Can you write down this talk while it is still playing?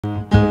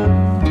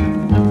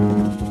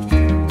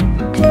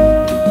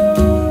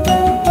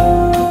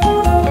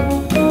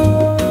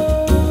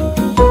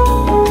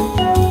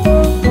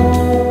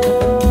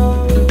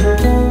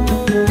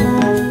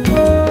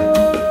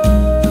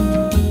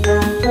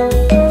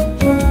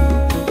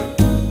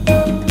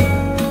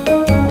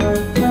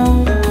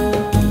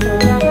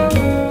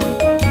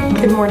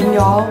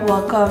y'all,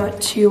 welcome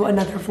to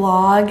another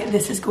vlog.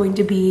 This is going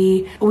to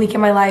be a week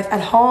in my life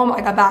at home.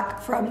 I got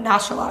back from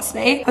Nashville last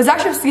night. I was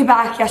actually supposed to get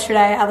back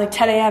yesterday at like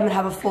 10 a.m. and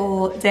have a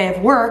full day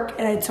of work,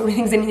 and I had so many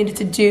things I needed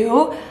to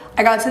do.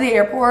 I got to the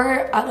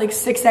airport at like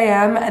 6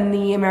 a.m. and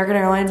the American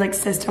Airlines like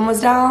system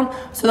was down,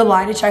 so the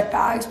line to check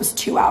bags was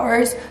 2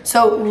 hours.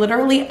 So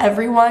literally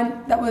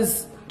everyone that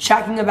was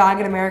checking a bag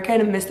in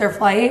American missed their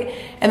flight,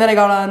 and then I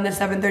got on the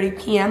 7:30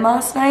 p.m.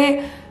 last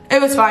night. It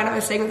was fine. I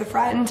was staying with a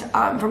friend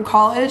from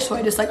college, so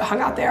I just like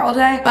hung out there all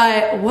day.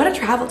 But what a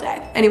travel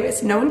day.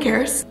 Anyways, no one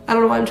cares. I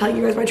don't know why I'm telling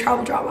you guys my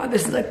travel drama.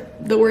 This is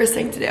like the worst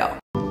thing to do.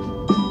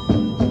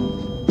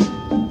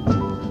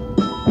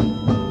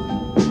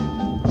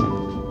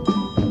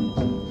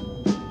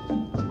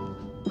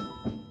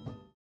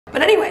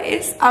 But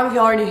anyways, if y'all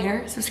are new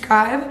here,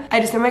 subscribe.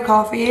 I just made my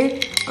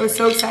coffee. I was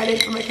so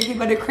excited for my cookie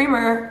butter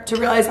creamer to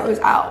realize I was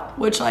out,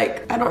 which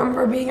like, I don't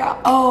remember being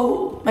out.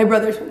 Oh, my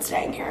brother's been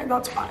staying here,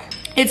 that's why.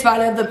 It's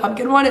fine, I have the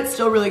pumpkin one, it's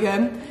still really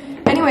good.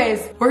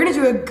 Anyways, we're gonna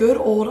do a good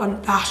old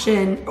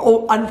fashioned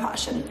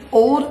unboxing.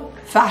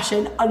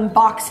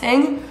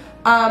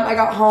 I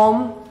got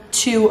home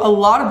to a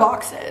lot of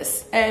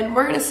boxes and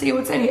we're gonna see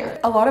what's in here.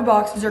 A lot of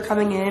boxes are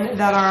coming in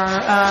that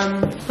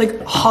are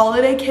like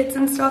holiday kits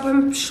and stuff,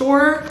 I'm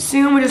sure,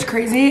 soon, which is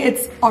crazy.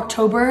 It's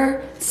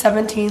October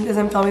 17th as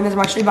I'm filming this. I'm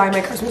actually buying my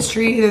Christmas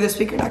tree either this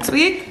week or next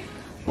week.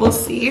 We'll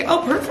see. Oh,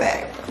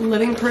 perfect.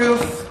 Living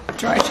Proof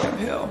dry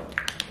shampoo.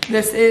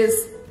 This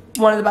is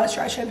one of the best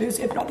dry shampoos,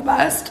 if not the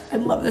best. I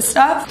love this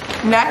stuff.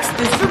 Next,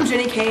 this is from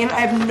Jenny Kane. I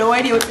have no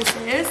idea what this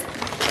is,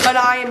 but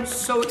I am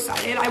so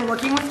excited. I'm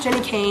working with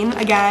Jenny Kane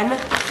again.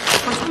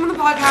 First time on the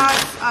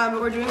podcast,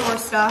 but we're doing more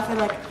stuff, and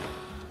like,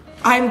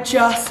 I'm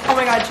just, oh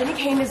my God, Jenny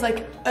Kane is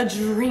like a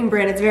dream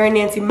brand. It's very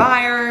Nancy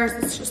Meyers.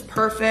 It's just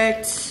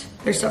perfect.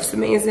 Their stuff's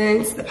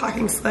amazing. It's the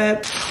packing slip.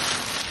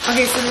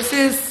 Okay, so this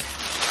is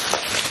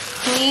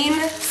Clean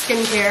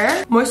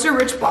Skincare Moisture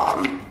Rich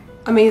Balm.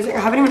 Amazing. I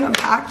haven't even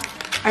unpacked.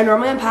 I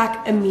normally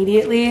unpack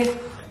immediately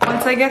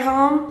once I get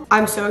home.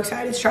 I'm so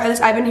excited to try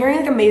this. I've been hearing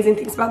like amazing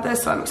things about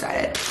this, so I'm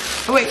excited.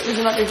 Oh wait, there's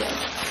another thing.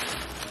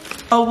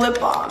 Oh, lip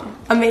balm.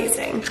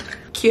 Amazing.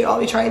 Cute. I'll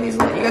be trying these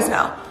and let you guys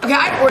know. Okay,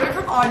 I ordered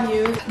from On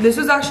You. This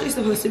was actually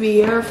supposed to be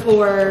here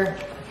for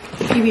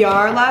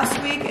PBR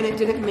last week and it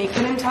didn't make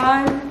it in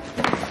time.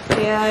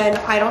 And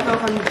I don't know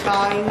if I'm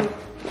dying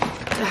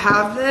to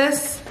have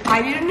this. I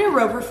need a new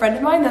robe for a friend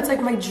of mine. That's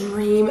like my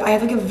dream. I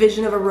have like a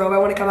vision of a robe I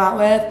want to come out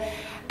with,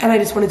 and I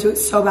just want to do it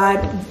so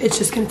bad. It's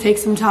just gonna take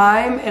some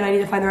time and I need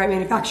to find the right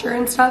manufacturer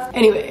and stuff.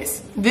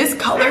 Anyways, this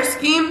color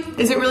scheme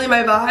isn't really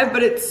my vibe,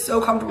 but it's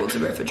so comfortable to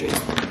wear for dreams.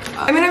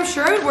 I mean, I'm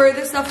sure I would wear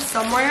this stuff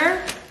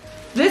somewhere.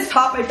 This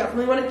top I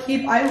definitely want to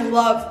keep. I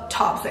love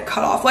tops that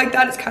cut off like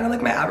that. It's kind of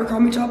like my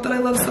Abercrombie top that I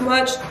love so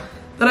much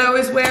that I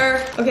always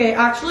wear. Okay,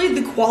 actually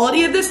the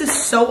quality of this is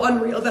so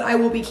unreal that I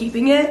will be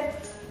keeping it.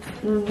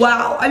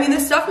 Wow, I mean,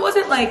 this stuff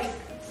wasn't like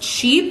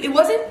cheap. It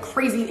wasn't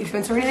crazy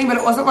expensive or anything, but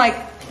it wasn't like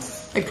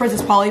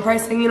Princess Polly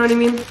pricing, you know what I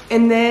mean?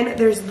 And then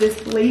there's this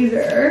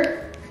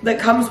blazer that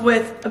comes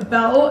with a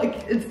belt.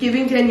 It's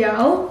giving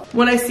Danielle.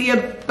 When I see a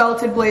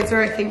belted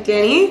blazer, I think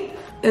Danny.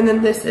 And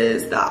then this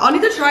is that. I'll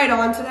need to try it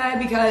on today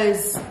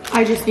because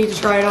I just need to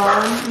try it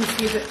on and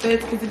see if it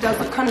fits because it does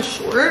look kind of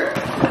short.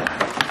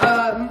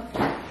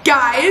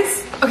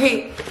 Guys,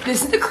 okay,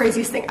 this is the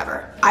craziest thing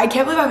ever. I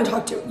can't believe I haven't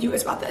talked to you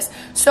guys about this.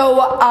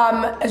 So,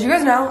 as you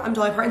guys know, I'm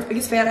Dolly Parton's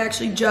biggest fan. I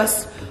actually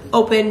just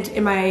opened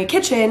in my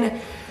kitchen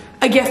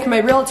a gift from my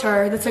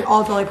realtor that's like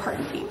all Dolly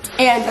Parton themed.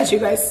 And as you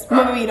guys,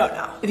 maybe you don't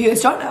know. If you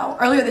guys don't know,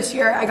 earlier this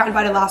year, I got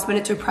invited last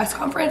minute to a press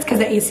conference because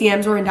the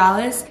ACMs were in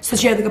Dallas. So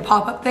she had like a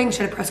pop-up thing.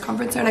 She had a press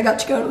conference there and I got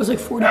to go and it was like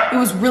 40, it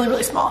was really,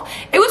 really small.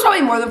 It was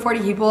probably more than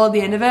 40 people at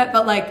the end of it,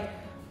 but like,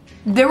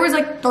 there was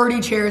like 30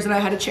 chairs and I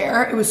had a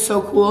chair. It was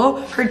so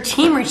cool. Her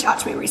team reached out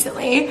to me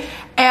recently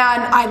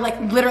and I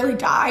like literally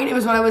died. It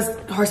was when I was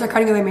horseback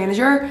riding with my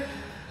manager.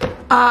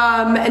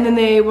 And then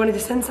they wanted to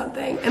send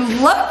something.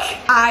 And look,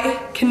 I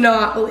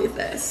cannot believe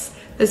this.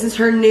 This is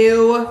her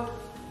new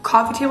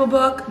coffee table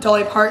book,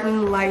 Dolly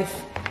Parton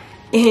Life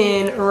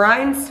in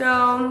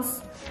Rhinestones.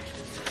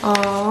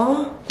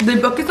 Oh, the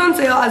book is on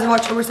sale as of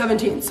October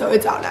 17th, so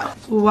it's out now.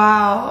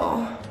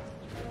 Wow.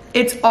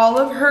 It's all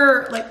of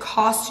her like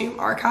costume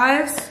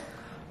archives.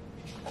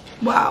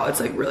 Wow, it's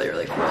like really,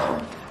 really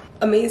cool.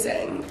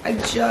 Amazing. I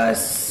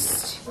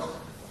just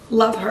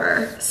love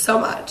her so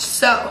much.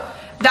 So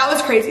that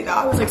was crazy though.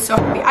 I was like so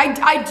happy.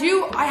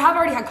 I have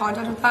already had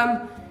contact with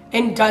them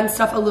and done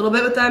stuff a little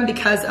bit with them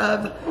because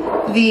of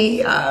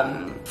the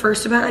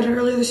first event I did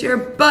earlier this year,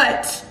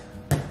 but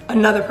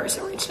another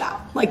person reached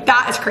out. Like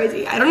that is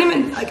crazy. I don't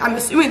even, like I'm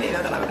assuming they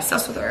know that I'm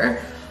obsessed with her,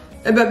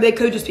 but they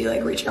could just be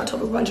like reaching out to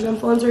a bunch of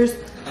influencers.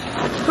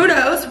 Who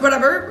knows,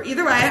 whatever.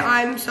 Either way,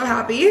 I'm so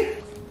happy.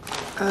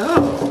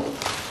 Oh.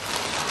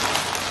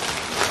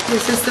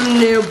 This is some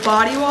new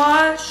body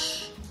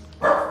wash,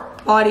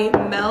 body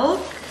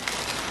milk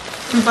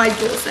by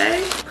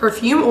Dulce,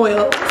 perfume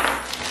oil,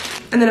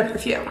 and then a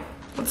perfume.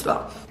 Let's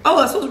smell.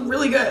 Oh, that smells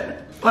really good.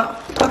 Wow,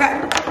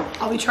 okay.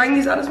 I'll be trying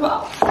these out as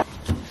well.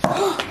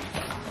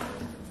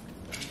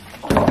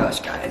 gosh,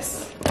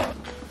 guys.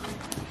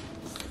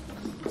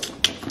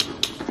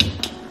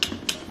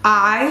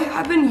 I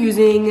have been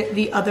using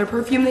the other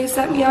perfume they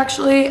sent me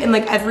actually, and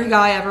like every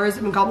guy ever has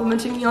been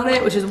complimenting me on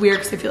it, which is weird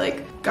because I feel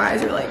like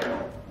guys are like,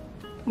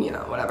 you know,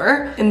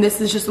 whatever. And this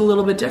is just a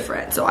little bit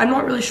different. So I'm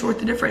not really sure what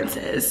the difference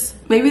is.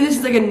 Maybe this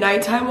is like a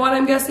nighttime one,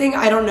 I'm guessing.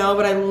 I don't know,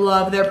 but I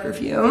love their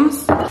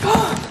perfumes.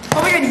 Oh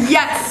my God,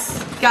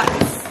 yes,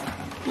 guys.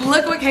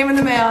 Look what came in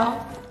the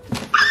mail.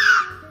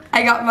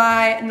 I got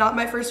my Not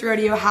My First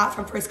Rodeo hat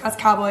from First Class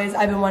Cowboys.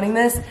 I've been wanting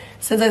this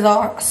since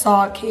I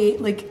saw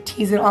Kate like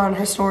tease it on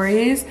her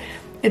stories.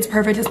 It's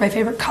perfect, it's my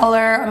favorite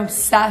color. I'm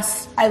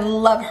obsessed, I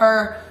love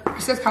her.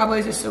 First Class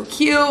Cowboys are so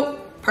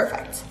cute,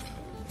 perfect.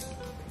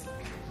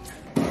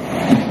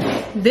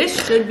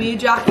 This should be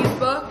Jackie's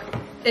book.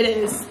 It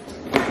is.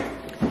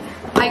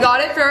 I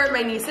got it for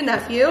my niece and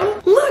nephew.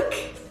 Look,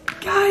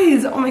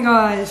 guys, oh my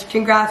gosh.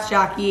 Congrats,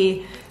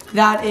 Jackie.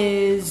 That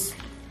is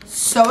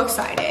so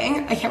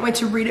exciting. I can't wait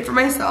to read it for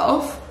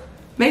myself.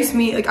 Makes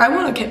me, like, I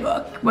want a kid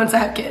book once I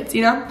have kids,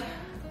 you know?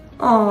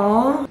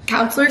 Aww.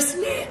 Counselor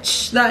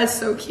Snitch. That is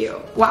so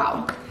cute.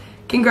 Wow.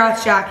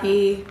 Congrats,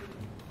 Jackie.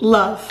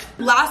 Love.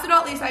 Last but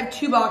not least, I have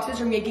 2 boxes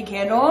from Yankee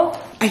Candle.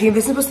 I think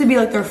this is supposed to be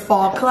like their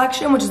fall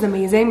collection, which is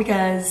amazing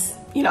because,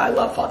 you know, I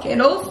love fall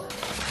candles.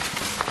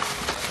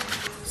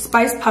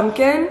 Spiced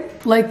pumpkin.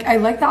 Like, I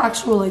like the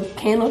actual like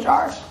candle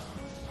jar.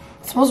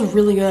 It smells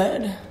really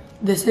good.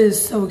 This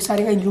is so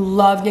exciting. I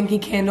love Yankee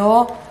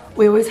Candle.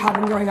 We always had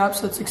them growing up,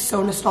 so it's like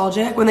so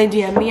nostalgic. When they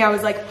DM'd me, I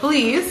was like,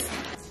 please.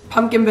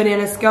 Pumpkin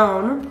banana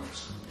scone.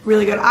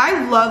 Really good.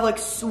 I love like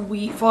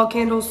sweet fall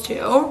candles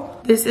too.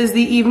 This is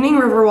the Evening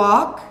River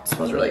Walk. It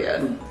smells really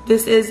good.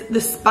 This is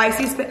the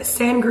Spicy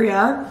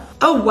Sangria.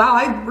 Oh wow,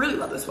 I really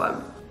love this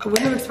one. I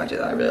wouldn't have expected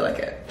that. I really like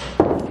it.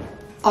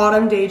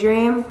 Autumn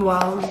Daydream.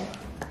 Wow.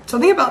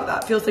 Something about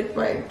that feels like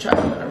my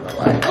childhood. I don't know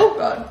why. Oh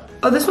god.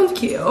 Oh, this one's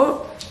cute.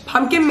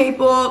 Pumpkin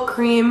Maple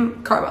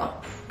Cream Caramel.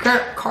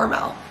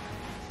 Caramel.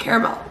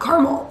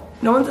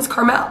 No one says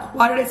caramel.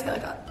 Why did I say it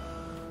like that?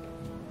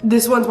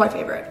 This one's my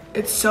favorite.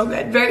 It's so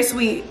good. Very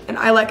sweet. And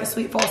I like a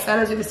sweet fall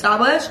scent, as we've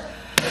established.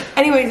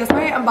 Anyways, that's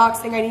my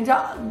unboxing. I need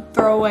to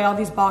throw away all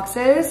these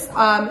boxes.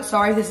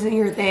 Sorry if this isn't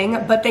your thing.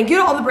 But thank you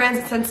to all the brands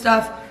that sent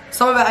stuff.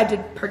 Some of it I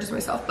did purchase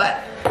myself.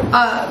 But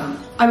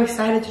I'm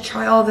excited to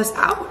try all this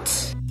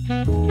out.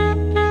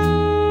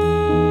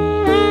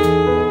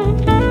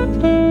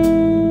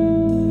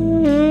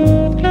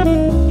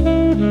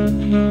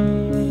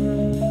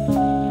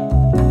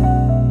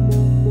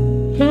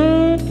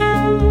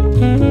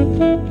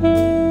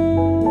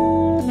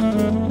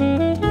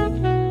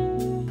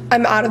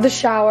 I'm out of the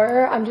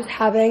shower. I'm just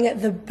having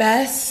the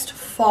best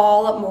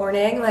fall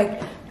morning. Like,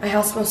 my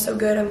house smells so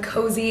good, I'm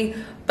cozy.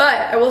 But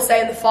I will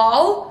say in the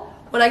fall,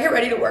 when I get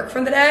ready to work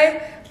for the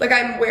day, like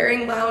I'm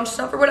wearing lounge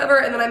stuff or whatever,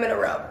 and then I'm in a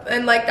robe.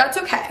 And like, that's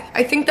okay.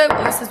 I think that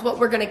this is what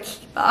we're gonna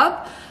keep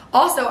up.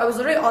 Also, I was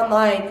literally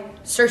online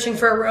searching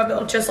for a robe that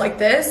looked just like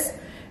this.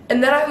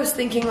 And then I was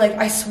thinking like,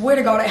 I swear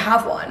to God, I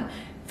have one.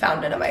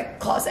 Found it in my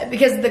closet.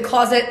 Because the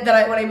closet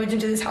that when I moved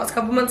into this house a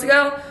couple months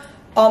ago,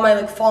 all my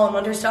like fall and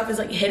winter stuff is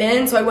like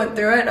hidden, so I went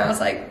through it and I was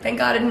like, thank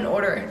God I didn't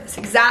order this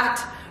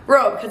exact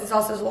robe because it's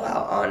also sold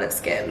out on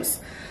Skims.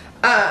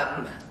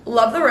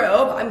 Love the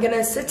robe. I'm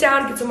gonna sit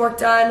down, get some work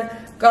done.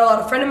 Got a lot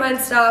of friend of mine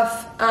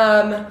stuff.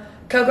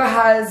 Coco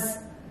has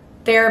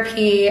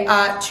therapy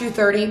at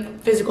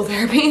 2:30, physical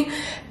therapy.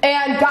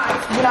 And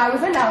guys, when I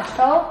was in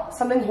Nashville,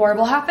 something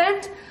horrible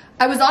happened.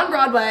 I was on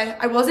Broadway.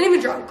 I wasn't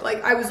even drunk.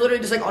 Like, I was literally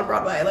just like on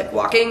Broadway, like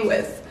walking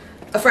with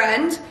a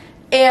friend.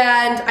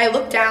 And I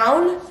looked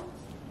down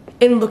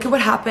and look at what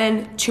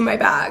happened to my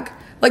bag.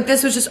 Like,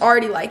 this was just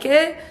already like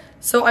it.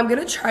 So I'm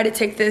gonna try to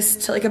take this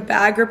to like a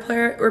bag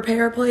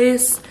repair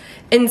place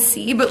and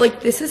see, but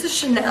like this is a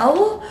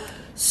Chanel,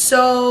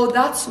 so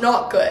that's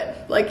not good.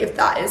 Like if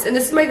that is, and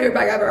this is my favorite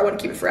bag ever, I wanna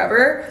keep it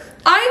forever.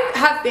 I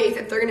have faith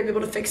that they're gonna be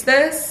able to fix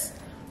this.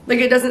 Like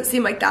it doesn't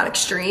seem like that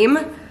extreme,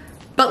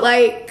 but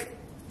like,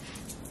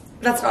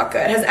 that's not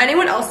good. Has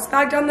anyone else's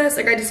bag done this?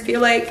 Like I just feel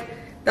like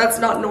that's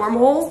not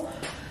normal.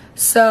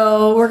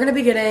 So we're gonna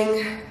be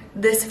getting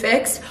this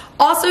fixed.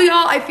 Also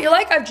y'all, I feel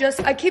like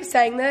I keep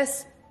saying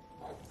this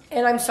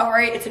and I'm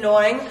sorry, it's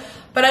annoying,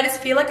 but I just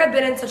feel like I've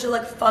been in such a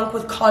like funk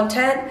with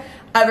content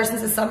ever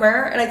since the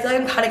summer, and I feel like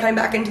I'm kind of coming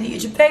back into the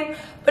YouTube thing.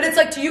 But it's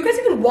like, do you guys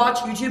even watch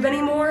YouTube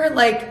anymore?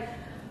 Like,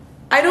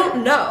 I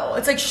don't know.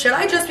 It's like, should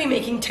I just be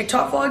making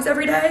TikTok vlogs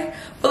every day?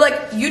 But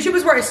like, YouTube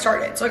is where I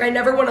started, so like I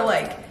never want to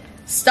like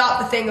stop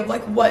the thing of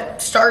like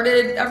what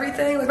started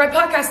everything. Like my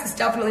podcast is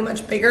definitely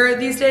much bigger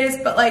these days,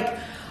 but like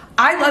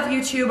I love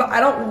YouTube. I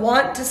don't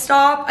want to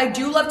stop. I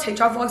do love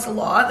TikTok vlogs a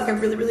lot. Like I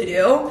really, really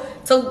do.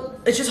 So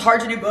it's just hard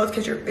to do both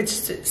because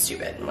it's just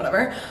stupid and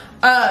whatever.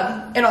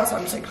 And also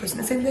I'm just like posting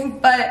the same thing.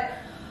 But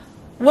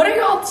what are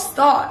y'all's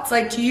thoughts?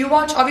 Like, do you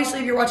watch, obviously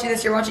if you're watching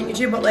this, you're watching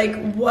YouTube, but like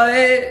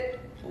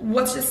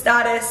what's the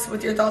status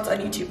with your thoughts on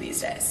YouTube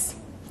these days?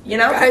 You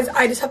know? Guys,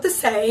 I just have to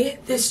say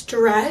this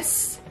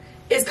dress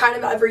is kind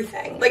of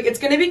everything. Like it's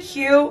gonna be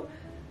cute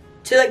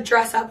to like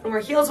dress up and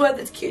wear heels with.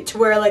 It's cute to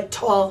wear like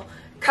tall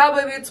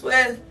cowboy boots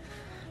with.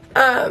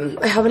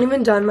 I haven't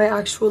even done my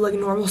actual like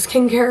normal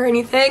skincare or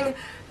anything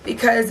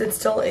because it's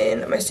still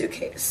in my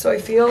suitcase. So I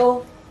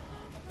feel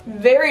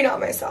very not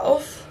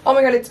myself. Oh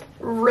my god, it's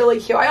really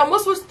cute. I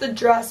almost wish the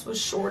dress was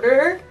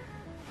shorter.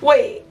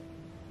 Wait.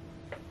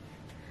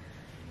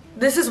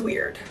 This is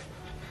weird.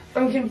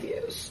 I'm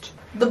confused.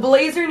 The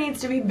blazer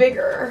needs to be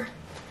bigger.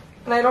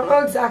 And I don't know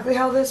exactly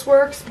how this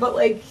works, but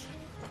like,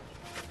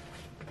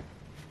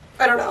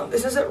 I don't know.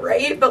 This isn't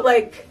right, but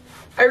like,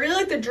 I really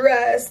like the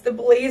dress. The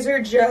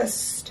blazer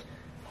just,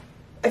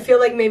 I feel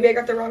like maybe I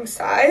got the wrong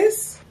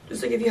size.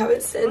 Just like if you have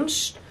it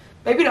cinched.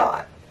 Maybe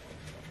not.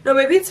 No,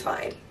 maybe it's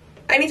fine.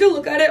 I need to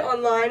look at it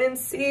online and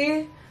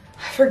see.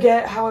 I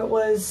forget how it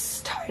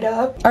was tied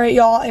up. All right,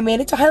 y'all, I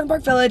made it to Highland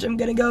Park Village. I'm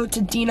gonna go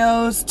to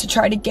Dino's to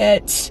try to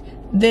get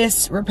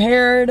this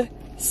repaired.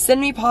 Send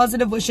me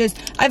positive wishes.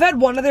 I've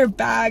had one other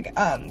bag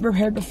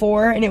repaired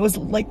before, and it was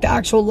like the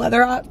actual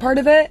leather part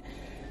of it.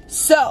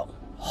 So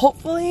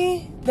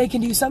hopefully they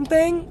can do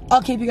something.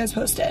 I'll keep you guys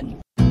posted.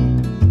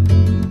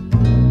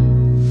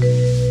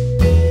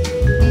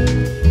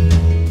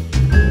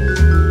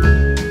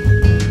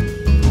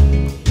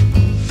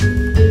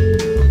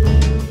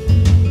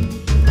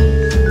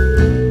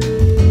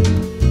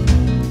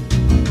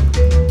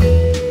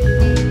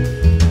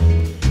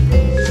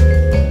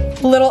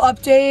 Little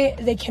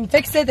update, they can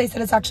fix it. They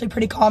said it's actually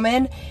pretty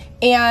common,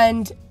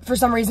 and for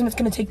some reason it's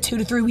gonna take 2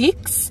 to 3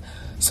 weeks.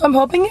 So I'm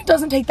hoping it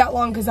doesn't take that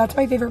long because that's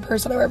my favorite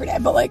person every day.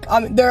 But like,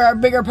 there are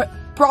bigger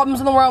problems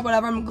in the world,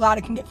 whatever. I'm glad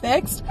it can get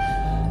fixed.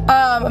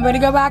 I'm gonna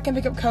go back and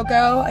pick up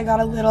Coco. I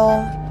got a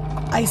little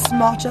iced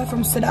matcha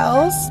from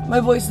Siddell's. My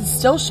voice is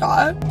still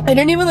shot. I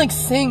didn't even like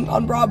sing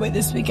on Broadway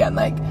this weekend.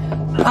 Like,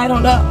 I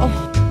don't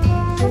know.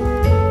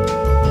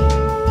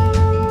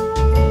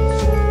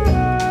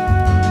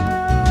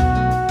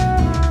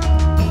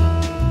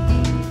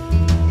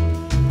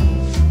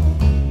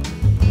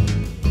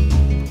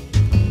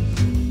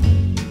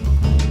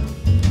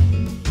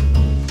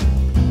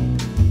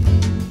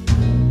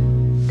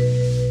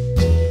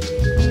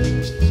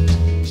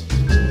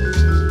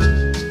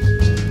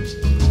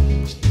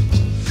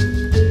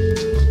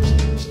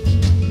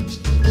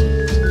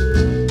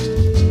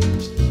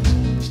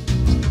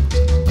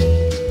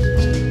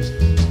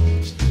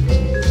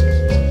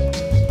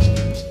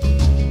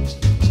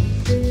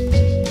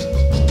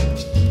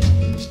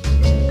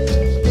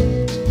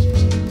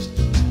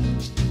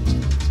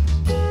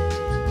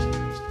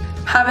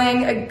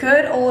 Having a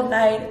good old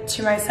night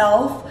to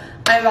myself.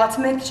 I'm about to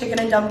make chicken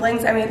and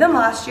dumplings. I made them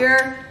last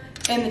year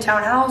in the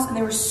townhouse and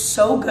they were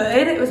so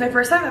good. It was my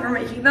first time ever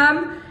making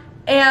them.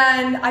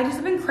 And I just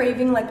have been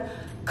craving like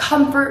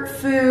comfort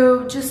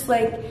food, just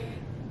like,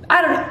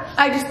 I don't know.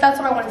 That's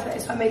what I wanted today,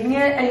 so I'm making it.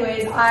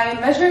 Anyways,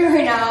 I'm measuring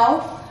right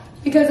now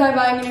because I'm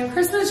buying a new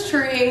Christmas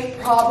tree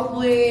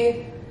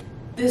probably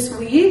this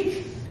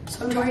week.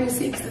 So I'm trying to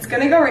see, because it's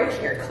gonna go right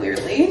here,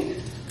 clearly.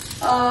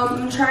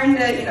 I'm trying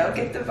to, you know,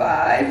 get the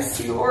vibe,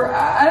 see where we're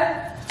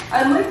at.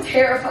 I'm like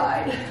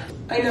terrified.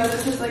 I know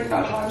this is like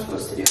not how I'm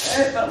supposed to do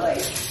it, but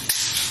like,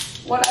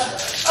 whatever.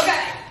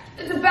 Okay,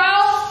 it's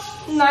about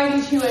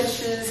 92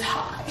 inches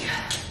high,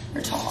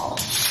 or tall.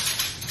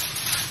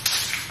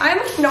 I'm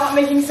not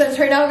making sense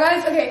right now,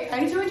 guys. Okay,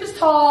 92 inches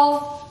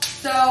tall,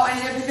 so I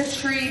need to pick a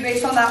tree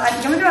based on that. I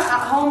think I'm gonna do it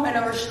at home. I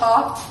know we're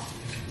stopped.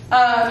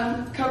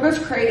 Coco's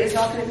crate is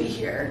not gonna be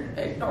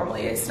here.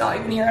 Normally it's not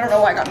even here. I don't know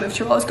why I got moved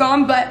to while I was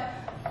gone, but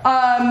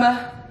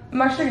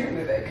I'm actually gonna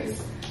move it because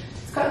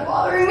it's kind of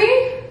bothering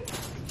me.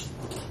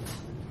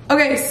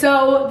 Okay,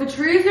 so the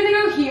tree is gonna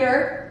go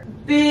here.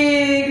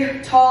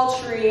 Big, tall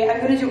tree. I'm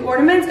gonna do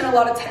ornaments and a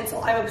lot of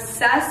tinsel. I'm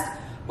obsessed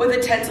with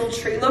a tinsel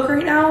tree look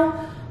right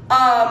now.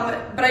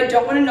 But I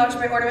don't want to notch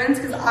my ornaments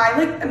because I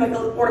like am like an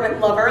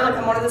ornament lover. Like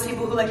I'm one of those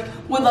people who like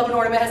would love an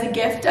ornament as a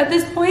gift at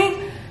this point.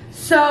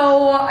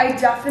 So I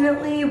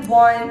definitely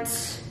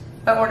want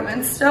my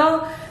ornaments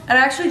still. And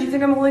I actually do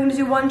think I'm only gonna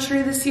do one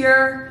tree this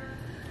year.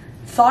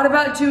 Thought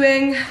about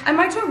doing, I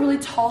might do a really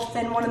tall,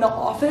 thin one in the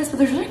office, but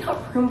there's really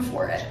not room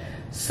for it.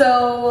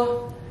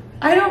 So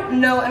I don't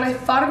know, and I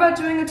thought about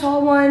doing a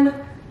tall one.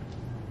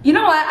 You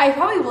know what, I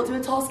probably will do a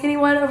tall, skinny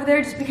one over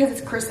there just because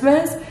it's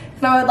Christmas,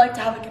 and I would like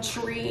to have like a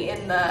tree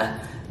in the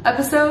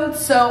episode,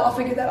 so I'll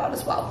figure that out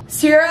as well.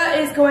 Sierra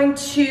is going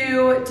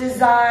to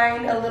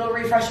design a little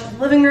refresh of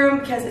the living room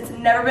because it's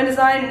never been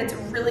designed and it's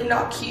really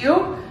not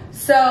cute.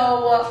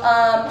 So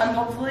I'm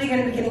hopefully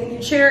gonna be getting a new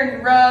chair, a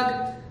new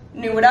rug,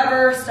 new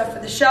whatever, stuff for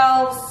the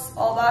shelves,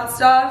 all that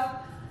stuff.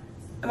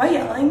 Am I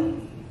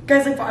yelling?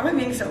 Guys, like, why am I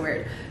being so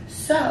weird?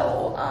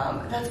 So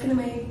that's gonna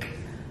make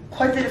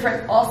quite the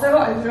difference. Also,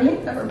 I literally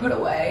never put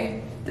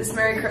away this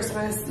Merry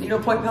Christmas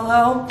needlepoint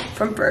pillow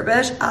from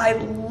Furbish. I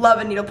love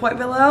a needlepoint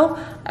pillow.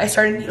 I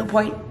started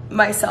needlepoint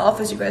myself,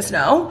 as you guys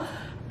know.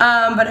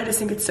 But I just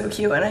think it's so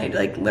cute and I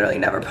like literally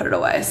never put it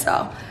away.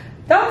 So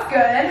that's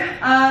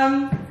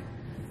good.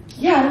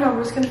 Yeah, I don't know,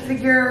 we're just gonna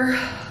figure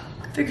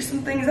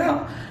some things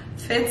out.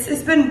 Fitz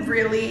has been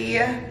really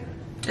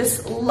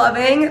just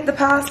loving the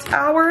past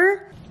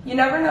hour. You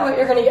never know what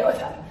you're gonna get with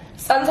him.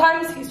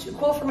 Sometimes he's too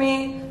cool for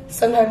me.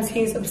 Sometimes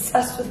he's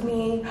obsessed with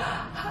me.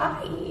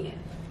 Hi.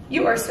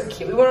 You are so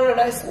cute. We went on a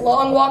nice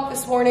long walk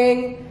this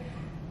morning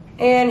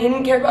and he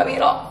didn't care about me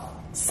at all.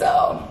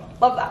 So,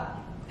 love that.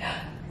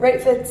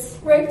 Right, Fitz?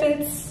 Right,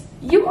 Fitz?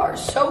 You are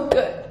so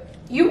good.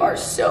 You are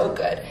so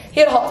good. He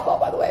had a hot spot,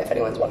 by the way, if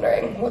anyone's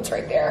wondering what's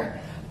right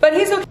there. But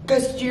he's okay.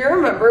 Guys, do you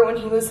remember when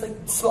he was like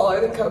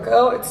smaller than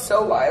Coco? It's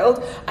so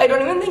wild. I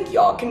don't even think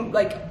y'all can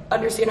like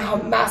understand how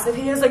massive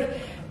he is. Like,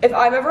 if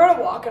I'm ever on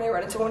a walk and I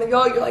run into one of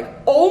y'all, you're like,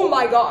 oh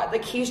my God.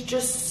 Like, he's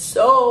just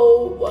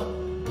so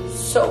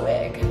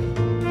big.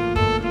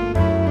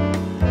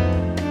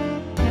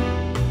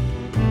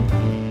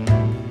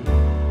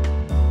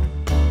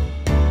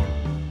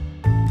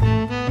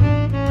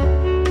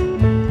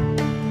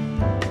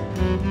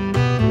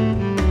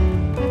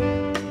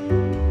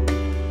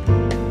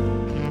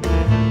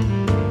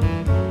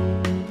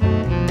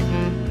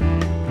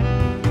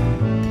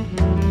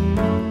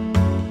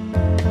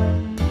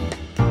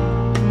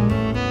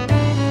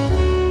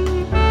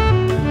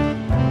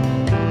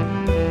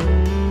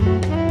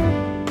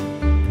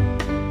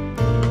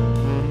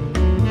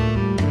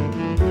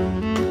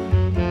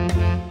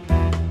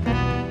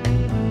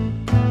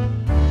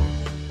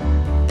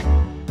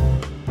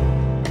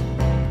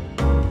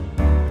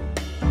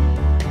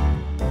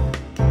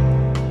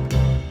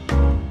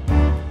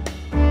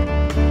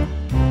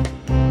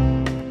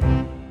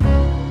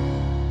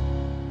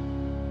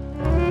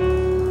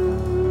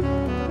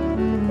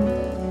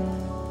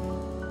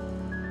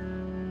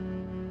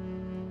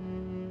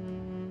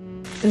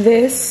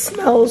 This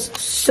smells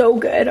so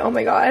good. Oh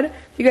my God. If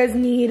you guys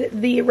need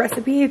the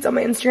recipe, it's on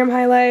my Instagram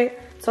highlight.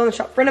 It's on the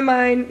shop front of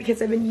mine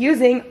because I've been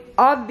using,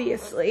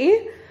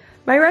 obviously,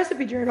 my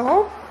recipe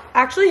journal.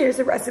 Actually, here's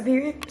the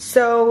recipe.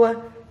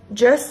 So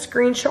just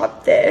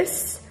screenshot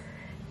this.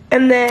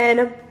 And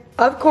then,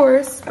 of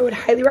course, I would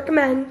highly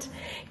recommend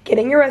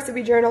getting your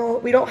recipe journal.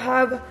 We don't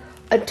have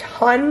a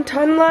ton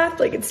left.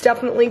 Like, it's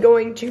definitely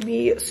going to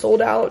be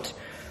sold out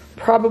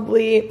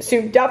probably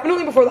soon,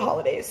 definitely before the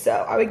holidays. So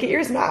I would get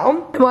yours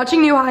now. I'm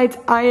watching New Heights.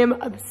 I am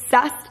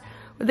obsessed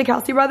with the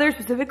Kelsey brothers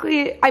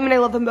specifically. I mean, I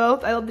love them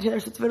both. I love the Taylor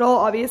Swift of it all,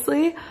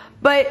 obviously.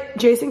 But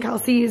Jason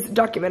Kelsey's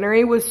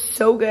documentary was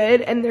so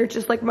good, and they're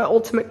just like my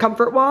ultimate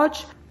comfort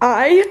watch.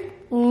 I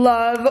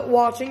love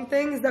watching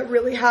things that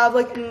really have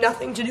like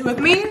nothing to do with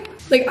me.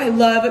 Like, I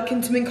love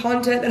consuming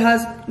content that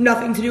has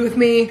nothing to do with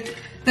me.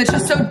 That's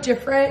just so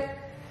different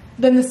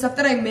than the stuff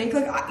that I make.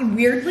 Like,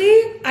 weirdly,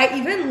 I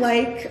even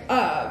like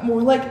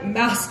more like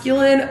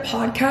masculine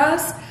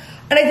podcasts.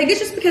 And I think it's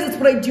just because it's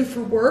what I do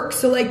for work.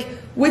 So like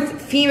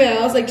with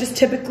females, like just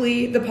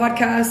typically the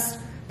podcasts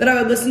that I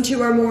would listen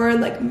to are more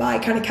in like my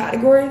kind of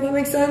category, if that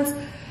makes sense.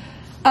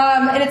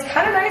 And it's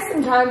kind of nice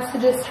sometimes to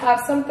just have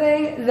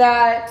something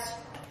that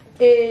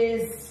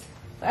is,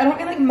 I don't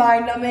mean like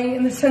mind numbing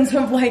in the sense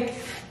of like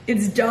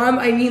it's dumb.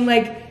 I mean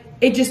like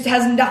it just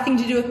has nothing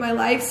to do with my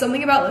life.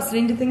 Something about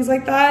listening to things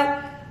like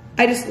that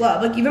I just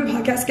love. Like even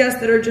podcast guests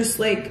that are just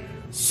like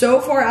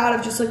so far out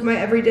of just like my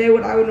everyday,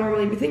 what I would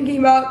normally be thinking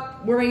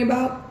about, worrying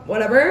about,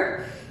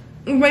 whatever.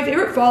 My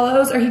favorite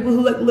follows are people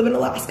who like live in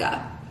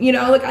Alaska. You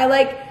know, like I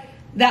like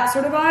that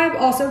sort of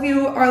vibe. Also, if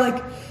you are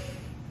like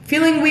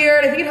feeling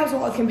weird, I think it helps a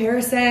lot with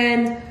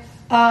comparison.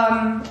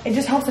 It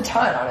just helps a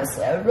ton,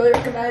 honestly. I would really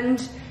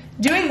recommend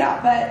doing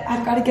that, but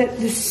I've got to get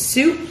this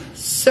soup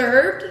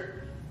served.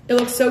 It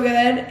looks so good,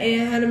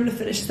 and I'm gonna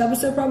finish this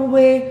episode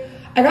probably.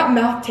 I got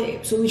mouth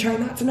tape, so we'll be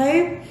trying that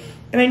tonight.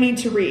 And I need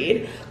to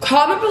read.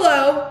 Comment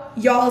below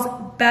y'all's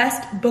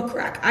best book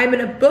rec. I'm in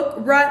a book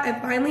rut. I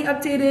finally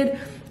updated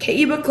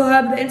KE Book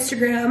Club, the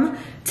Instagram,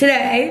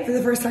 today for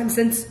the first time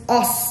since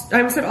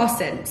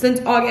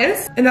since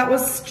August. And that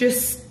was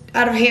just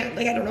out of hand.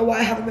 Like, I don't know why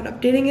I haven't been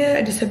updating it.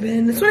 I just have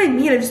been, that's what I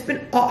mean. I've just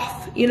been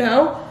off, you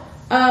know?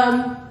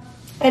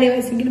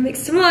 Anyways, I'm gonna make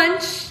some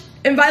lunch.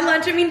 And by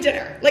lunch, I mean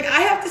dinner. Like,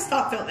 I have to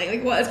stop filming.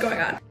 Like, what is going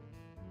on?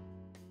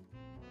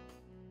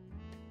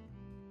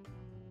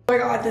 Oh my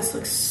God, this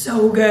looks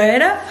so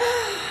good.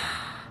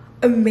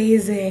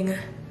 Amazing.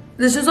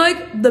 This is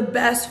like the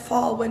best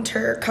fall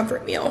winter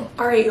comfort meal.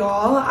 All right,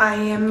 y'all, I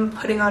am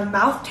putting on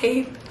mouth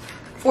tape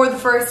for the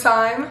first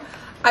time.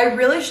 I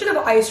really should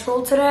have ice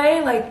rolled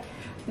today, like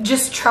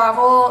just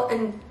travel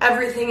and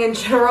everything in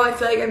general. I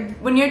feel like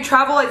when you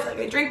travel, I feel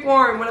like I drink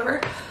more and whatever.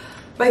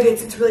 My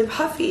face, it's really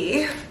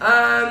puffy.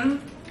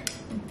 But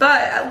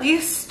at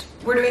least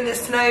we're doing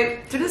this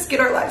tonight to just get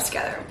our lives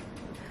together.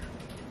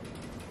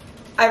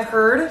 I've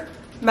heard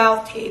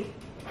mouth tape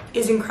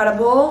is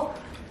incredible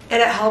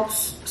and it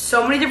helps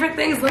so many different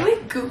things. Let me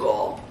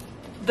Google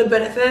the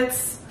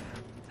benefits.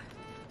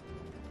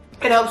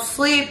 It helps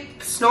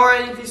sleep,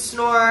 snoring if you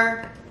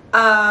snore,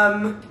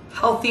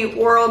 healthy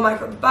oral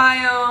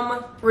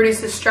microbiome,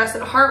 reduces stress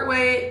and heart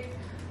rate,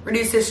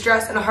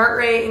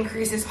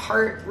 increases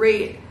heart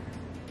rate.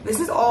 This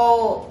is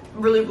all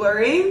really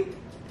blurry.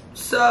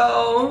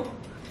 So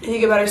if you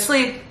get better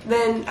sleep,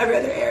 then every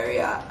other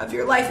area of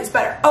your life is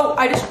better. Oh,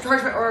 I just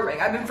charged my Oura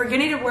Ring. I've been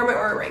forgetting to wear my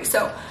Oura Ring.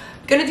 So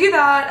I'm gonna do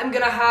that. I'm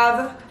gonna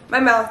have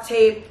my mouth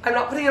tape. I'm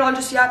not putting it on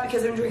just yet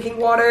because I'm drinking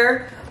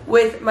water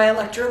with my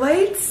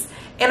electrolytes.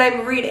 and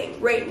I'm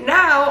reading. Right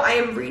now, I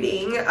am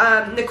reading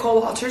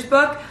Nicole Walters'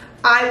 book.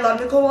 I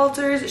love Nicole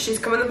Walters. She's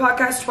come on the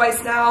podcast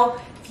twice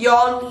now. If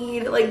y'all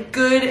need like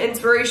good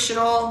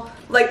inspirational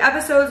like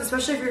episodes,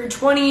 especially if you're in your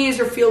 20s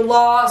or feel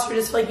lost or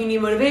just feel like you need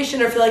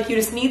motivation or feel like you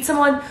just need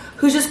someone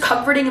who's just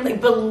comforting and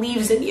like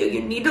believes in you,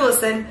 you need to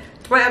listen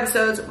to my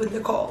episodes with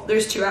Nicole.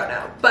 There's 2 out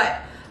now. But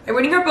I'm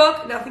reading her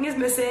book, Nothing is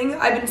Missing.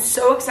 I've been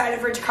so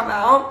excited for it to come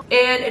out,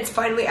 and it's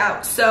finally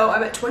out. So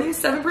I'm at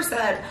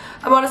 27%.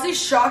 I'm honestly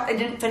shocked I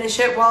didn't finish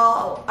it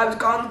while I was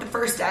gone the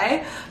first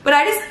day, but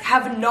I just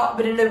have not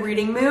been in a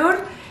reading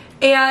mood,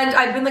 and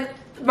I've been like,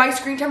 my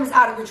screen time is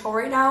out of control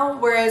right now,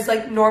 whereas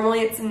like normally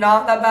it's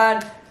not that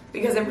bad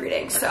because I'm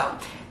reading. So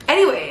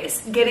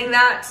anyways, getting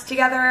that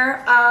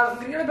together, I'm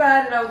gonna go to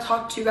bed and I will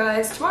talk to you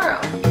guys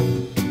tomorrow.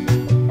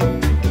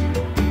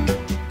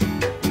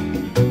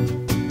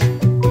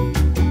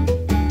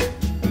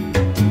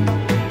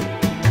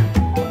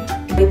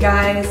 Hey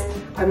guys,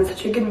 I'm in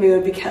such a good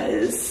mood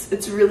because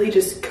it's really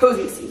just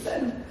cozy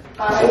season.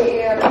 I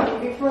am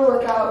leaving for a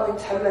workout in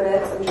like 10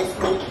 minutes. I'm just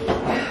making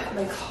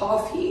my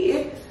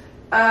coffee.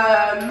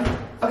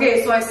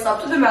 Okay, so I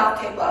slept with a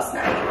mouth tape last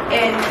night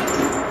and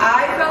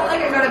I felt like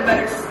I got a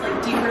better,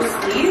 like deeper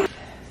sleep.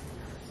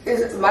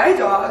 Because my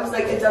dogs,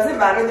 like it doesn't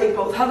matter, they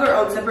both have their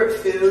own separate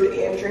food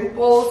and drink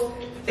bowls.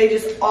 They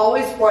just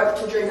always want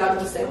to drink out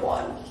of the same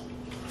one.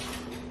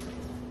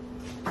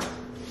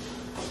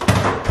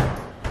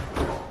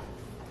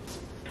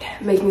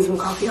 Making some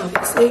coffee,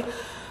 obviously.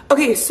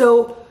 Okay,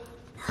 so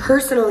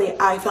personally,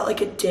 I felt like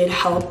it did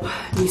help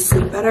me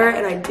sleep better,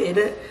 and I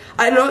did.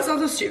 I know it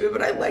sounds so stupid,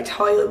 but I liked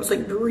how I was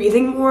like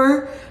breathing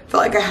more.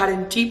 Felt like I had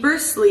a deeper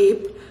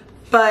sleep,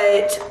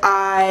 but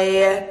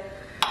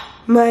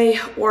my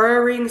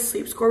Aura Ring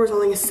sleep score was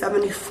only a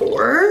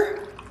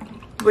 74,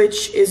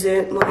 which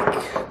isn't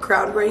like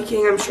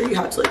groundbreaking. I'm sure you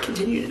have to like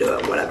continue to do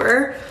it,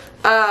 whatever.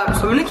 So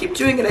I'm gonna keep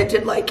doing it. I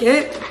did like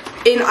it.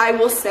 And I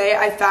will say,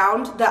 I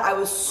found that I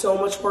was so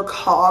much more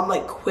calm,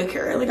 like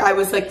quicker. Like I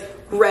was like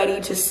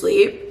ready to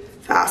sleep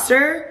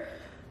faster,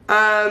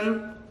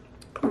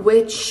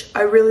 which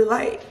I really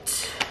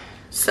liked.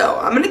 So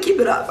I'm gonna keep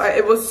it up.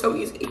 It was so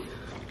easy.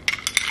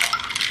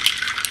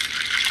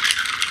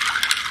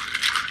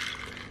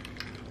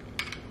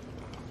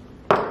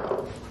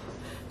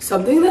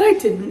 Something that I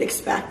didn't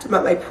expect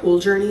about my pool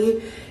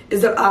journey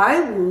is that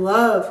I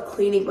love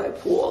cleaning my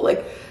pool.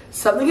 Like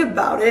something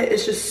about it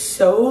is just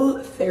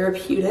so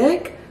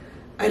therapeutic.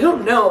 I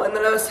don't know. And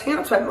then I was hanging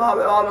out with my mom.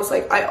 My mom was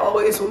like, I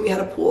always, when we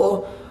had a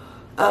pool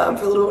for a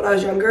little bit when I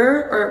was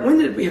younger, or when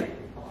did we have?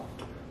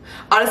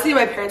 Honestly,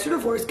 my parents were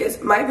divorced,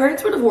 guys. My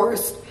parents were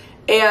divorced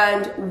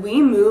and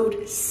we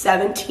moved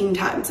 17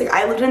 times. Like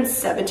I lived in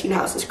 17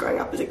 houses growing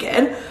up as a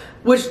kid,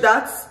 which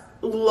that's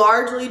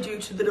largely due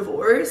to the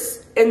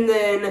divorce. And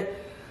then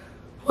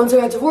once I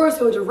got divorced,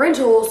 I went to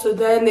rental, so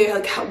then they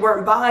like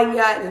weren't buying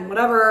yet and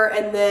whatever,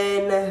 and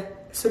then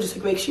so it just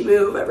like makes you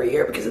move every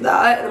year because of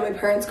that. And then my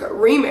parents got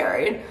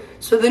remarried,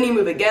 so then you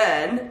move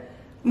again.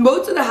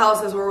 Most of the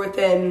houses were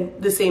within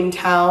the same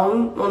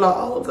town. Well, not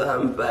all of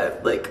them,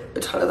 but like a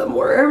ton of them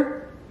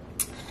were.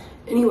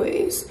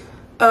 Anyways,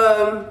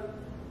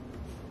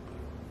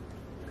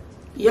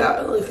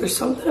 yeah, like there's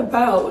something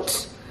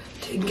about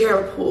taking care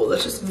of a pool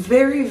that's just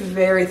very,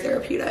 very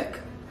therapeutic.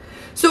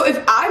 So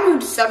if I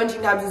moved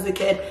 17 times as a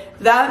kid,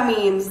 that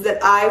means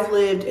that I've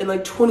lived in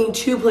like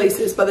 22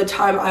 places by the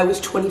time I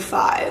was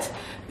 25,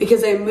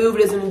 because I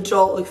moved as an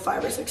adult like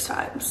 5 or 6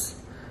 times.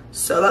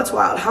 So that's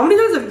wild. How many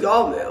times have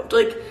y'all moved?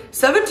 Like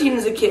 17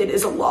 as a kid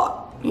is a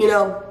lot, you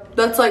know?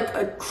 That's like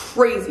a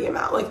crazy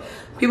amount. Like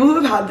people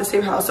who have had the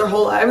same house their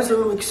whole lives are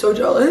like so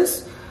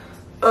jealous.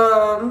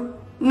 Not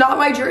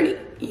my journey,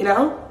 you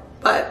know?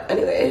 But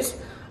anyways,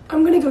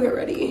 I'm gonna go get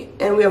ready,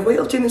 and we have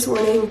weightlifting this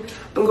morning.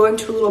 I'm going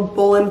to a little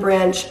Bowl and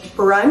Branch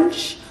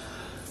brunch.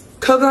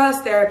 Coco has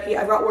therapy,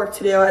 I've got work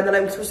to do, and then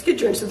I'm supposed to get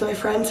drinks with my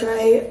friend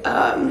tonight.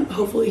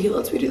 Hopefully he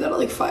lets me do that at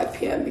like 5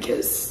 p.m.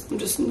 because I'm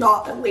just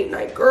not a late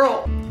night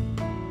girl.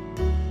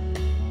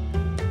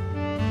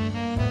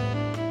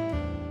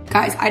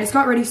 Guys, I just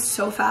got ready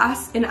so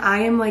fast, and I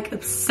am like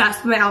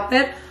obsessed with my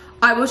outfit.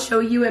 I will show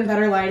you in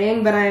better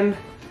lighting, but I'm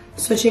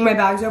switching my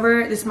bags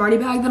over. This Marty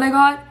bag that I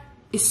got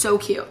is so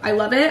cute. I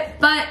love it,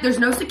 but there's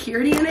no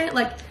security in it.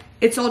 Like,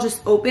 it's all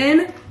just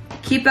open.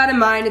 Keep that in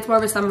mind. It's more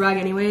of a summer bag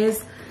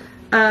anyways.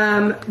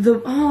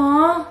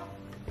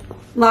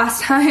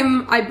 Last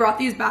time I brought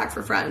these back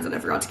for friends and I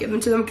forgot to give them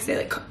to them because they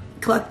like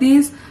collect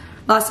these.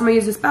 Last time I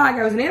used this bag,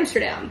 I was in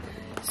Amsterdam.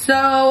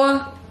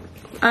 So,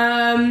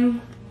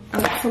 oh,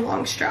 that's a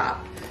long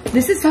strap.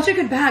 This is such a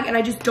good bag and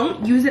I just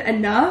don't use it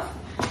enough.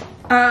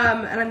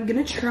 And I'm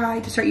gonna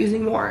try to start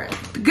using more.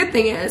 The good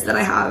thing is that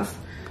I have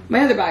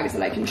my other bags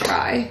that I can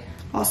try.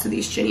 Also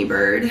these Jenny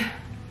Bird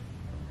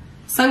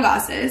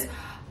sunglasses.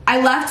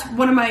 I left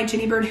one of my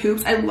Jenny Bird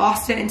hoops. I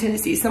lost it in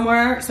Tennessee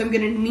somewhere. So I'm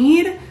gonna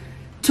need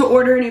to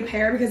order a new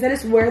pair because I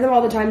just wear them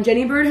all the time.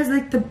 Jenny Bird has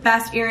like the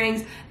best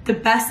earrings, the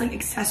best like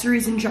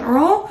accessories in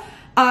general,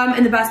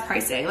 and the best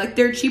pricing. Like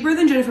they're cheaper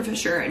than Jennifer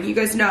Fisher, and you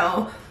guys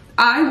know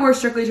I wore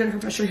strictly Jennifer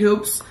Fisher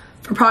hoops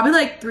for probably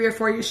like 3 or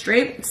 4 years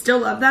straight. Still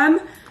love them.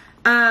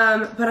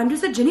 But I'm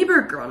just a Ginny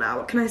Bird girl now,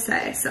 what can I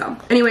say? So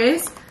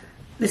anyways,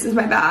 this is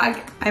my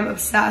bag. I'm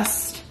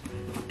obsessed.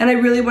 And I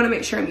really wanna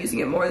make sure I'm using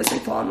it more this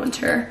like fall and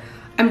winter.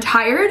 I'm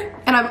tired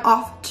and I'm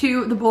off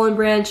to the Bowl and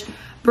Branch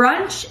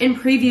brunch in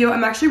preview.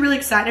 I'm actually really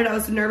excited. I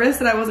was nervous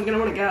that I wasn't gonna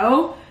wanna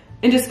go.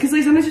 And just cause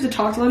like sometimes you have to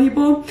talk to a lot of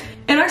people.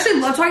 And I actually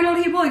love talking to a lot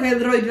of people, like I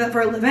literally do that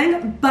for a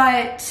living.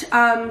 But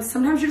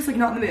sometimes you're just like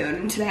not in the mood,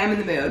 and today I'm in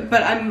the mood.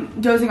 But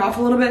I'm dozing off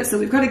a little bit, so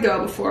we've gotta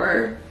go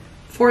before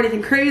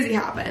anything crazy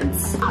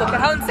happens. Look at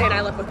how insane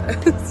I look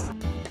with this.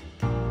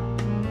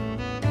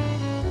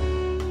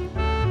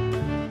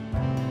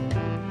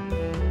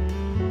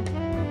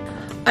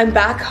 I'm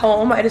back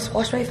home. I just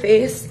washed my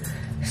face,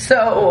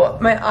 so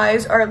my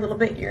eyes are a little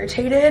bit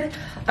irritated.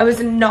 I was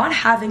not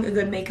having a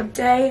good makeup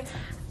day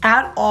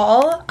at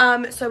all.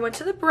 So I went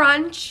to the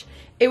brunch.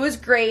 It was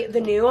great. The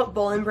new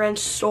Bowl and Branch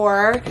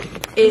store,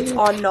 it's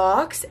on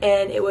Knox,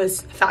 and it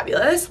was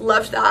fabulous.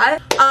 Loved that.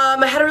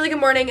 I had a really good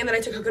morning, and then I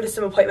took Coco to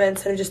some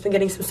appointments, and I've just been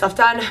getting some stuff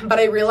done. But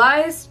I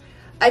realized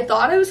I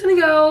thought I was gonna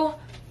go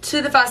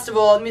to the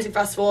festival, the music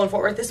festival in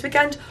Fort Worth this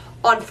weekend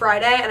on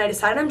Friday, and I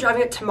decided I'm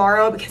driving it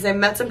tomorrow because I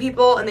met some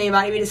people and they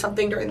invited me to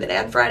something during the day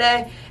on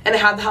Friday, and I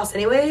have the house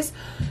anyways.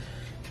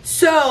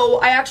 So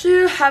I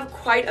actually have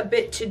quite a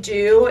bit to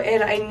do,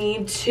 and I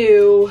need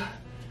to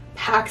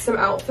pack some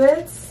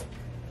outfits,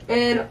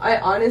 and I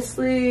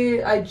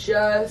honestly, I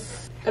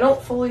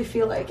don't fully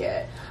feel like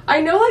it.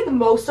 I know like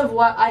most of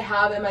what I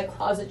have in my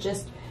closet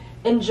just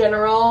in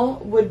general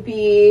would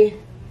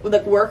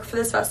like work for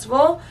this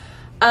festival.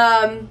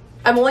 I'm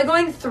only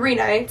going 3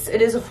 nights.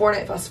 It is a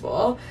 4-night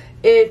festival.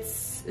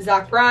 It's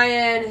Zach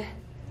Bryan,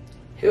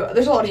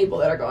 there's a lot of people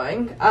that are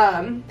going.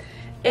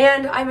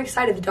 And I'm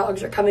excited. The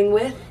dogs are coming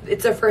with.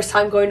 It's their first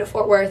time going to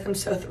Fort Worth. I'm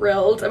so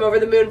thrilled. I'm over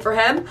the moon for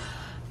him.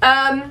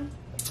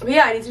 But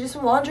yeah, I need to do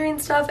some laundry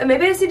and stuff. And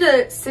maybe I just need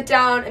to sit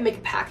down and make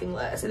a packing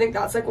list. I think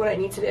that's like what I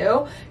need to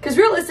do. Because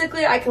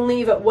realistically, I can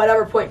leave at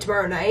whatever point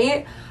tomorrow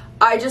night.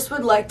 I just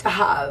would like to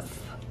have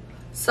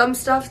some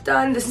stuff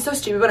done. This is so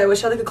stupid, but I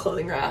wish I had like a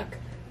clothing rack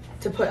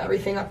to put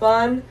everything up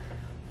on.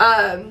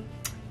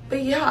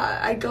 But yeah,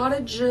 I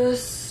gotta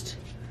just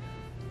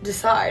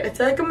decide. I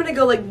feel like I'm gonna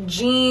go like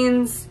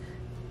jeans,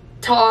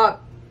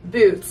 top,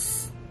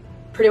 boots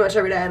pretty much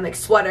every day, and like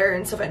sweater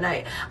and stuff at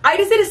night. I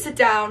just need to sit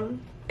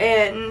down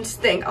and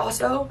think.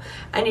 Also,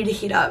 I need to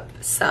heat up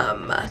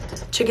some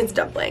chicken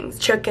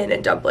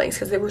and dumplings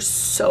because they were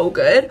so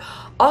good.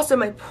 Also,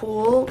 my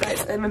pool,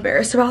 guys, I'm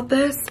embarrassed about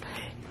this.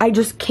 I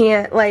just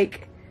can't,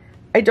 like,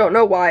 I don't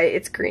know why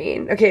it's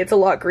green. Okay, it's a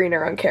lot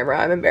greener on camera.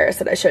 I'm embarrassed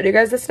that I showed you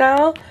guys this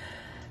now.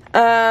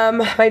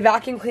 My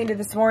vacuum cleaned it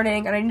this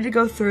morning, and I need to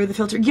go through the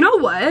filter. You know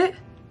what?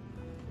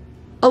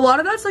 A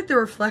lot of that's like the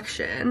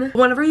reflection.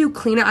 Whenever you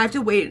clean it, I have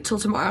to wait till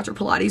tomorrow after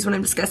Pilates when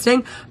I'm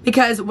disgusting,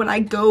 because when I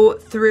go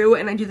through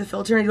and I do the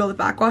filter and I do all the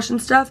backwash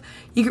and stuff,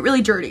 you get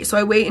really dirty. So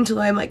I wait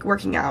until I'm like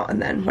working out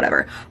and then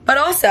whatever. But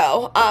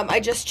also, I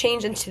just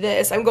changed into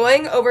this. I'm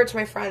going over to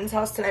my friend's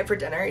house tonight for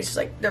dinner. He's just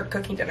like, they're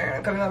cooking dinner and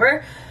I'm coming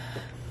over.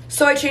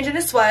 So I changed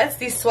into sweats.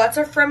 These sweats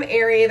are from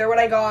Aerie. They're what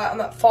I got on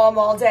that fall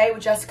mall day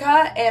with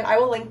Jessica, and I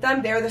will link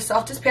them. They're the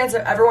softest pants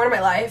I've ever worn in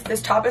my life.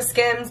 This top is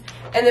Skims,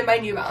 and then my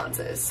New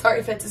Balances. Sorry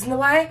if it's in the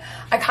way.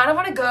 I kind of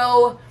want to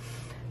go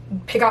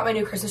pick out my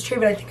new Christmas tree,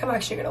 but I think I'm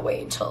actually going to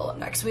wait until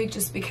next week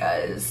just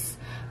because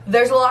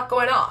there's a lot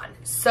going on.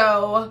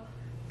 So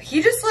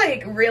he just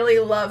like really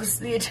loves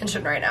the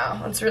attention right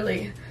now. It's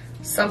really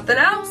something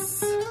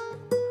else.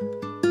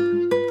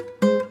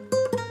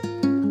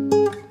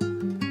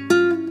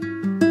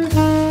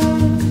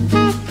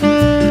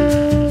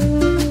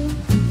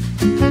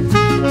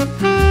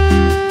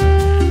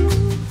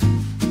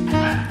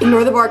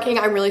 Ignore the barking,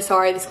 I'm really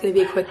sorry. This is gonna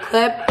be a quick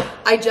clip.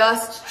 I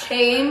just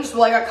changed,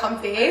 well, I got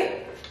comfy.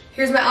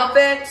 Here's my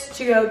outfit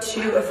to go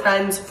to a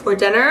friend's for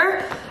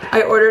dinner.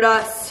 I ordered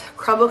us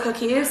crumble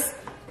cookies.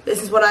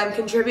 This is what I'm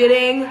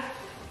contributing.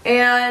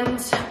 And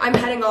I'm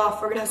heading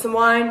off. We're gonna have some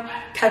wine,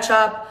 catch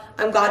up.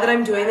 I'm glad that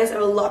I'm doing this. I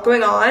have a lot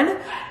going on,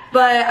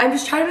 but I'm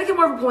just trying to make it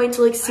more of a point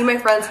to like see my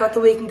friends throughout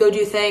the week and go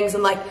do things.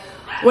 And like,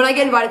 when I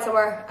get invited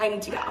somewhere, I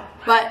need to go.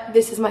 But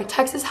this is my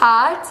Texas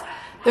hat.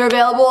 They're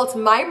available. It's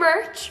my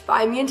merch.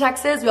 Find me in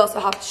Texas. We also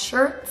have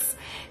shirts.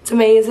 It's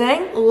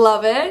amazing.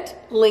 Love it.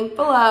 Link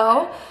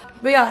below.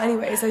 But yeah,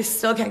 anyways, I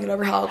still can't get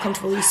over how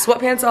comfortable these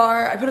sweatpants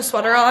are. I put a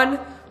sweater on,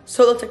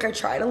 so it looked like I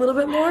tried a little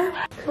bit more.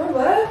 Come on,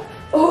 what?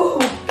 Oh,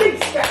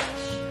 big stretch.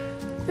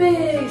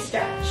 Big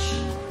stretch.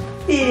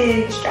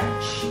 Big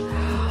stretch.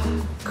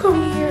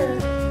 Come here.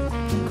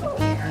 Come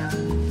here.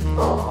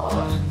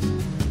 Aww.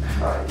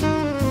 Hi.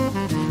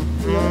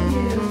 Love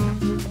you.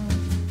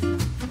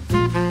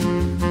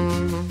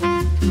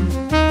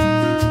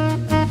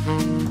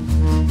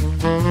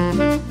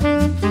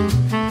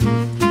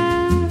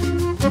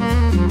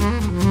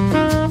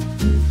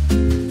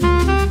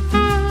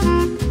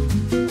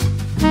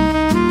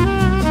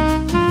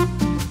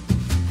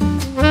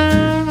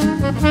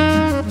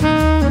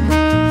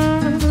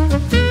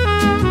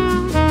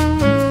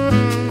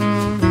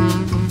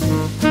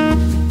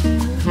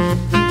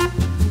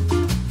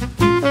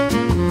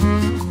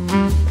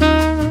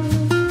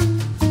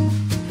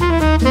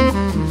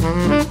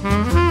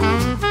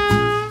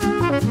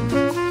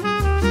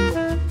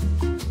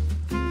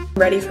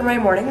 ready for my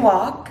morning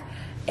walk.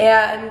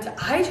 And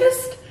I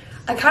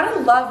kind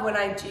of love when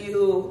I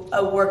do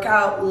a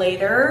workout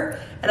later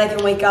and I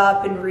can wake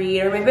up and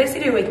read, or maybe I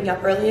say waking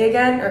up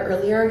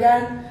earlier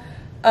again.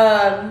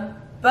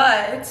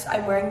 But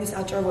I'm wearing this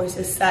Outdoor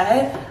Voices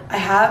set. I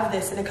have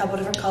this in a couple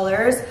different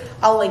colors.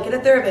 I'll link it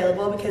if they're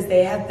available because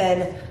they have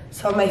been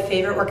some of my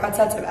favorite workout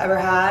sets I've ever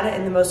had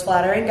and the most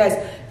flattering. Guys,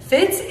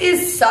 Fitz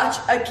is such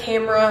a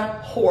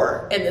camera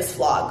whore in this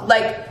vlog.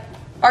 Like,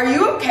 are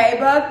you okay,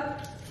 bub?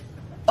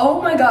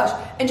 Oh my gosh.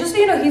 And just so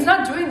you know, he's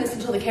not doing this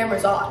until the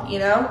camera's on, you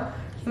know?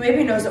 He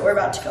maybe knows that we're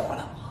about to go on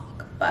a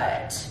walk,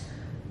 but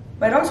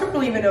my dogs don't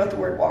really even know what the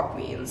word walk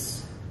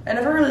means. I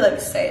never really like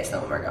to say it,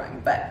 so when we're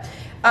going, but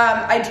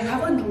I do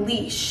have a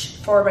leash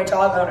for my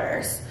dog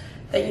owners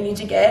that you need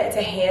to get. It's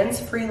a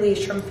hands-free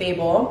leash from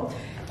Fable.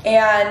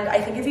 And I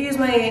think if you use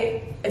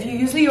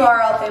the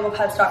URL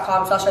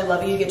fablepets.com/I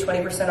love you, you get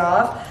 20%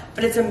 off.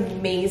 But it's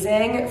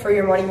amazing for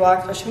your morning walk,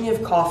 especially when you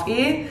have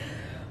coffee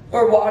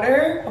or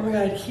water. Oh my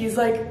God, he's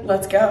like,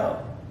 let's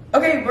go.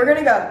 Okay, we're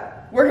gonna go.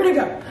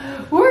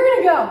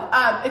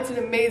 It's an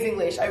amazing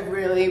leash. I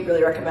really,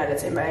 really recommend it.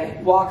 It's in my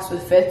walks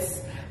with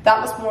Fitz.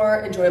 That was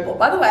more enjoyable.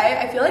 By the way,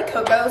 I feel like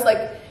Coco's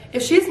like,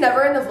 if she's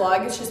never in the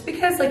vlog, it's just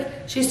because like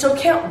she still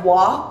can't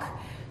walk.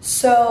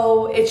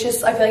 So it's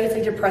just, I feel like it's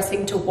like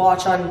depressing to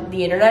watch on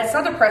the internet. It's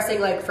not depressing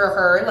like for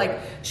her, like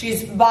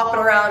she's bopping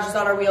around, she's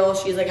on her wheel,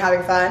 she's like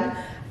having fun.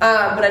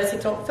 But I just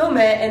like don't film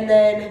it. And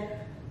then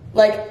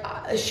like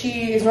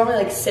she is normally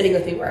like sitting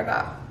with me where I'm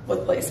at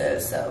with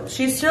places. So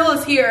she still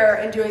is here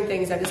and doing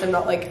things. I just am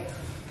not like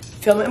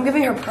filming. I'm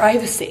giving her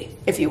privacy,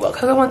 if you will.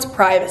 Coco wants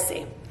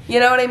privacy. You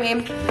know what I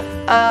mean?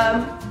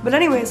 But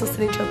anyways,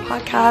 listening to a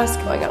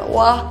podcast, going on a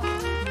walk,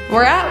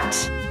 we're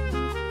out.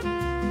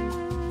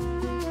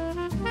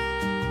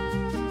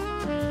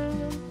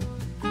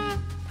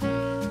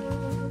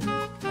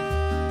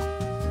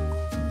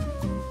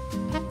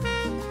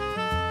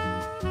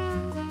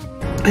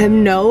 I have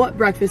no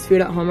breakfast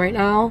food at home right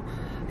now.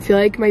 I feel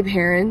like my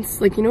parents,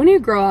 like, you know when you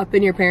grow up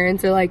and your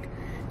parents are like,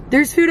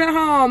 there's food at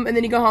home, and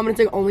then you go home and it's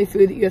like only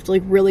food that you have to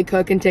like really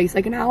cook and takes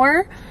like an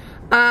hour.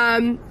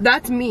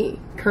 That's me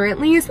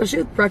currently, especially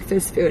with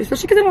breakfast food,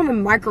 especially because I don't have a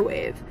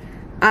microwave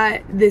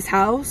at this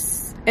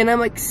house, and I'm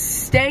like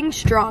staying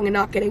strong and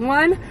not getting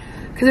one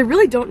because I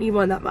really don't need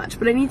one that much,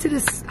 but I need to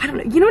just, I don't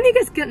know, you know when you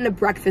guys get in a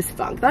breakfast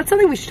funk? That's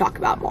something we should talk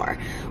about more,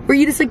 where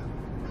you just like,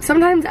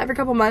 sometimes every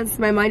couple months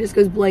my mind just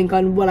goes blank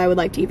on what I would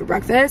like to eat for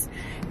breakfast,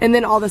 and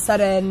then all of a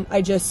sudden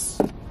I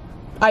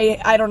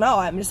don't know,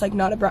 I'm just like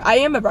not I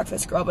am a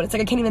breakfast girl, but it's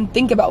like I can't even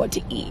think about what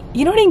to eat.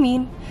 You know what I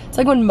mean? It's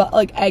like when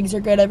like eggs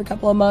are good every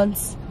couple of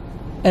months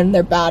and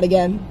they're bad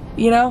again,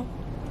 you know?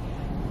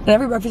 And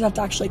every breakfast I have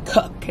to actually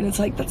cook, and it's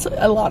like, that's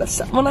a lot of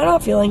stuff when I'm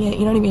not feeling it,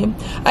 you know what I mean?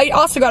 I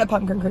also got a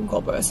pumpkin cream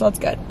cold brew, so that's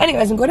good.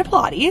 Anyways, I'm going to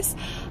Pilates.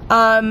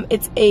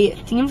 It's a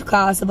themed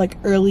class of like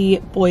early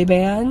boy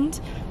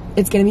band.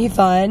 It's gonna be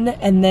fun,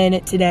 and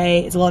then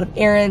today is a lot of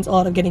errands, a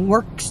lot of getting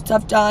work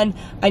stuff done.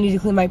 I need to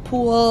clean my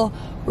pool.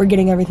 We're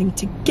getting everything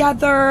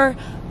together.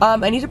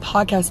 I need a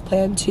podcast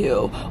plan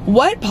too.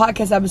 What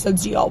podcast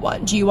episodes do y'all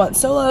want? Do you want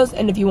solos?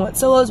 And if you want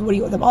solos, what do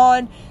you want them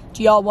on?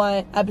 Do y'all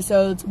want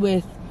episodes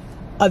with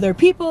other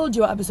people? Do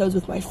you want episodes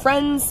with my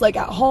friends, like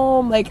at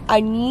home? Like,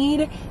 I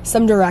need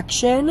some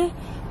direction.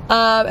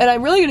 And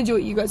I'm really gonna do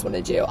what you guys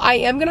wanna do. I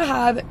am gonna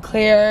have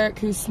Claire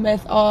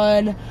Smith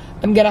on.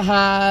 I'm gonna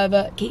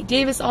have Kate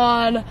Davis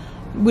on.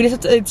 We just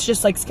have to, it's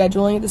just like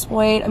scheduling at this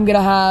point. I'm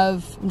trying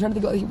to think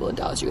of other people in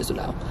Dallas you guys would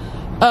know.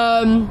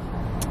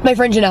 My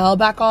friend Janelle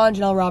back on,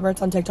 Janelle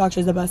Roberts on TikTok.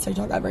 She has the best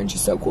TikTok ever, and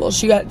she's so cool.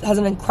 She has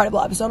an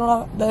incredible episode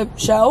on the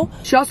show.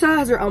 She also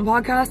has her own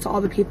podcast, To All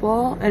the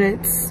People, and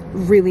it's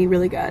really,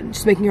 really good.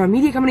 She's making her own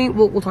media company.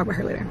 We'll talk about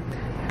her later.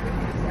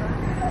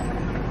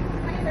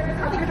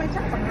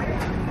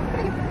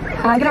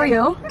 Hi, good, how are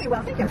you? Very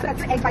well, thank you.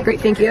 Perfect.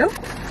 Great, thank you.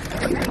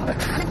 Did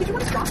you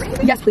want a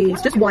strawberry? Yes,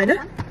 please. Just one.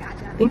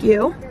 Gotcha. Thank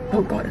you.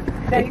 Oh, God.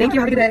 Okay, thank you.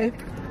 Have a good day.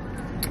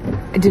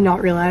 I did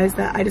not realize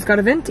that I just got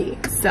a venti,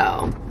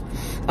 so.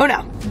 Oh,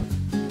 no.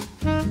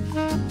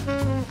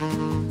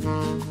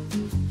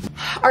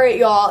 All right,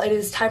 y'all. It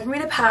is time for me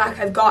to pack.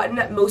 I've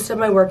gotten most of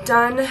my work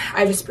done. I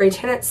have a spray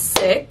tan at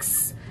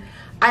 6.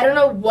 I don't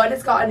know what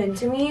has gotten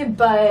into me,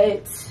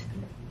 but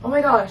oh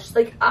my gosh,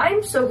 like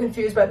I'm so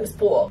confused by this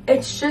pool.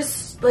 It's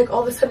just like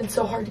all of a sudden it's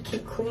so hard to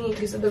keep clean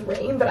because of the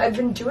rain, but I've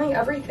been doing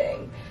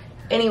everything.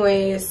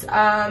 Anyways,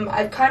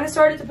 I've kind of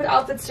started to put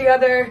outfits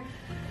together.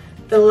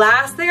 The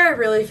last thing I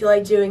really feel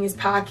like doing is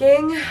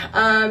packing,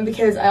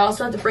 because I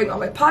also have to bring all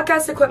my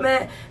podcast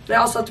equipment, and I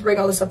also have to bring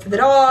all the stuff for the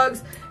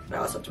dogs, and I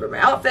also have to bring my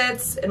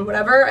outfits and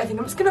whatever. I think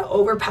I'm just gonna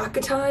overpack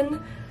a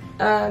ton,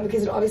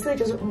 because it obviously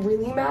doesn't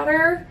really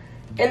matter,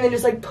 and then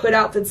just like put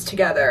outfits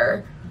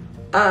together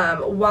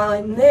while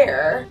I'm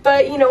there.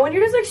 But you know, when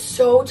you're just like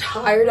so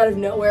tired out of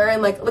nowhere,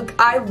 and like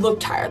I look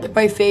tired, like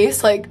my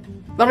face, like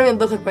I don't even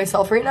look like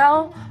myself right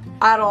now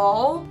at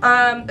all.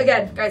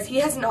 Again, guys, he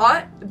has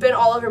not been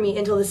all over me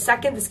until the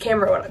second this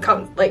camera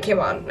came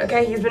on,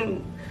 okay? He's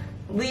been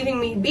leaving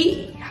me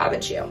be,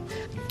 haven't you?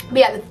 But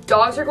yeah, the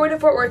dogs are going to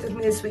Fort Worth with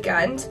me this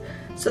weekend,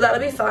 so that'll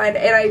be fun.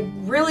 And I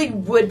really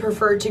would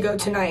prefer to go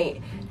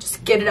tonight.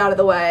 Just get it out of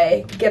the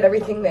way, get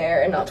everything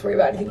there, and not to worry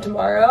about anything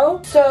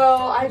tomorrow. So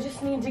I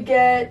just need to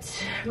get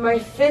my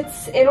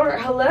fits in order.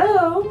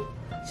 Hello?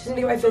 Just need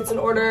to get my fits in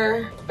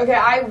order. Okay,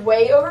 I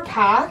way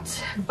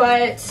overpacked,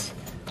 but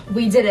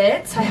we did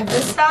it. I have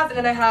this stuff, and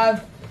then I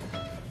have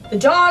the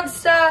dog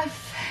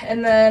stuff,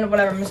 and then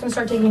whatever. I'm just gonna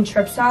start taking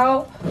trips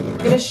out. I'm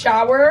gonna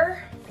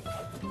shower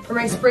for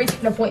my spray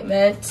tan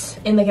appointment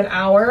in like an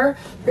hour.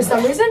 For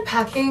some reason,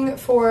 packing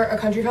for a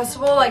country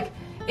festival, like,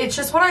 it's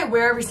just what I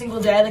wear every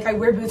single day. Like, I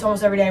wear boots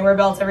almost every day, I wear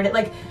belts every day,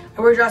 like,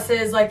 I wear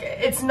dresses. Like,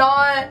 it's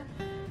not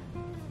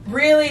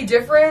really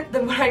different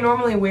than what I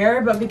normally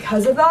wear, but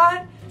because of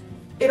that,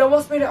 it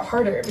almost made it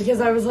harder, because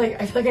I was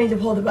like, I feel like I need to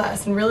pull the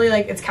best, and really,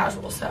 like, it's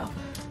casual, so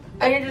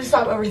I need to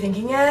stop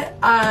overthinking it.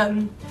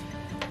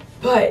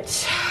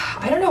 But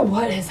I don't know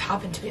what has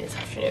happened to me this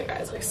afternoon,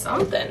 guys. Like,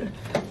 something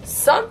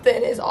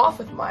is off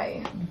with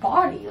my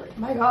body. Like,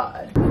 my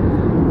God.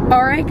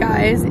 All right,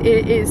 guys,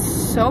 it is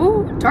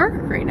so dark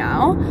right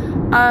now.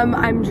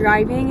 I'm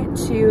driving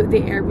to the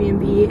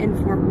Airbnb in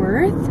Fort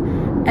Worth,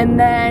 and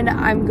then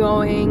I'm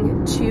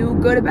going to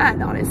go to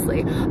bed,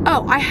 honestly.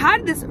 Oh, I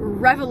had this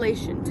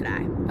revelation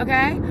today,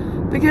 okay?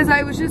 Because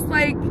I was just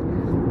like,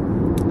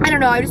 I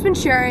don't know, I've just been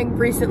sharing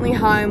recently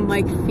how I'm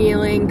like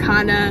feeling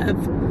kind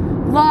of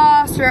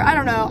lost, or I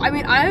don't know. I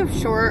mean, I'm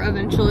sure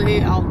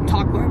eventually I'll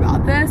talk more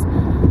about this.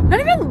 Not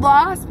even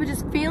lost, but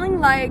just feeling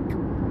like,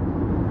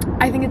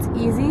 I think it's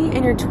easy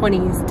in your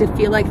 20s to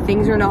feel like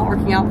things are not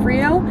working out for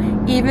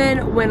you,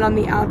 even when on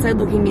the outside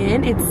looking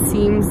in, it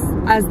seems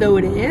as though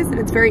it is. And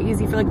it's very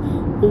easy for like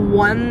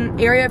one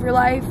area of your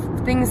life,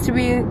 things to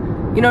be,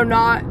 you know,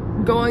 not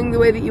going the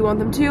way that you want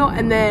them to,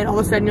 and then all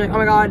of a sudden you're like, oh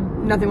my God,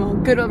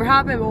 nothing good will ever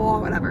happen, blah, blah,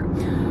 whatever.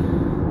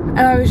 And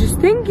I was just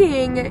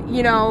thinking,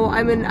 you know,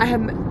 I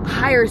have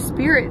higher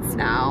spirits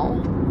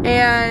now,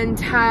 and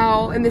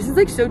this is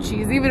like so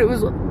cheesy, but it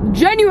was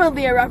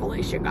genuinely a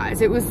revelation,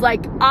 guys. It was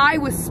like I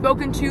was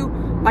spoken to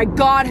by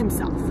God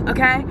himself,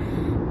 okay?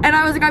 And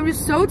I was like, I'm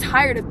just so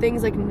tired of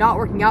things like not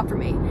working out for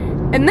me.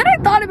 And then I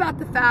thought about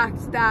the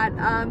fact that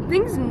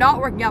things not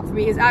working out for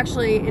me is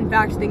actually, in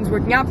fact, things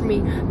working out for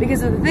me,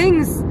 because of the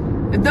things,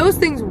 if those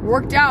things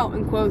worked out,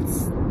 in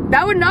quotes,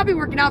 that would not be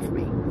working out for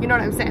me. You know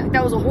what I'm saying? Like,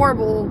 that would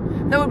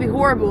be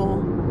horrible.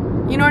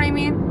 You know what I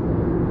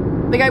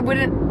mean? Like, I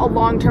wouldn't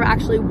long-term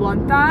actually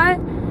want that.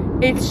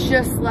 It's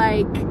just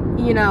like,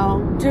 you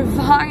know,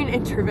 divine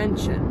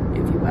intervention,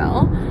 if you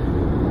will.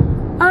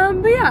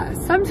 But yeah,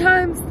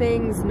 sometimes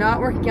things not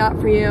working out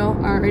for you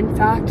are in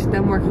fact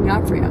them working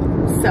out for you.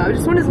 So I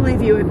just wanted to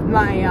leave you with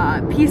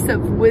my piece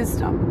of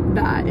wisdom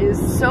that is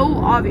so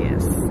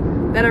obvious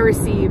that I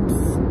received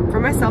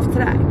from myself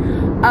today.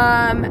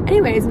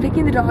 Anyways, I'm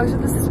taking the dogs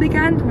with us this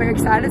weekend. I'm very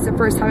excited. It's the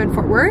first time in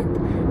Fort Worth.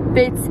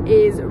 Fitz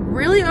is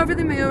really over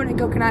the moon, and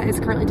Coconut is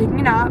currently taking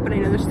a nap, but I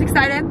know they're just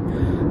excited.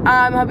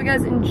 I hope you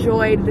guys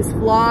enjoyed this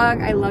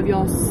vlog. I love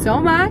y'all so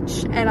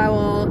much, and I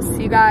will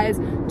see you guys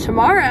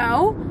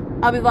tomorrow.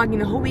 I'll be vlogging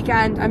the whole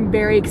weekend. I'm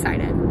very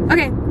excited.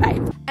 Okay, bye.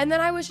 And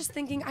then I was just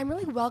thinking, I'm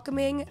really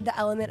welcoming the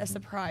element of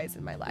surprise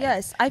in my life.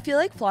 Yes, I feel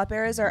like flop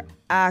errors are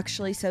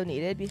actually so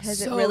needed,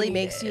 because it really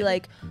makes you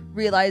like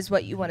realize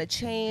what you want to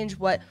change,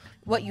 what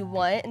you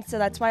want. And so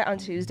that's why on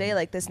Tuesday,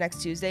 like this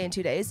next Tuesday in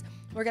 2 days,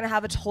 we're gonna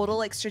have a total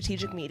like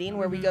strategic meeting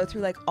where we go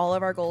through like all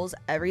of our goals,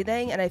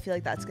 everything, and I feel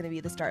like that's gonna be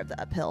the start of the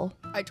uphill.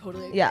 I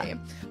totally agree. Yeah.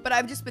 But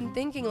I've just been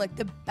thinking, like,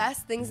 the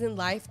best things in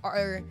life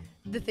are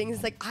the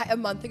things, like, a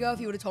month ago,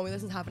 if you would have told me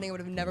this was happening, I would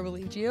have never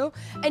believed you.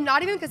 And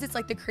not even because it's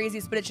like the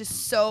craziest, but it's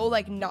just so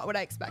like not what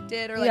I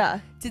expected, or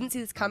like didn't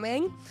see this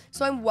coming.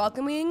 So I'm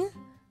welcoming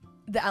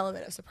the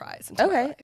element of surprise into my life.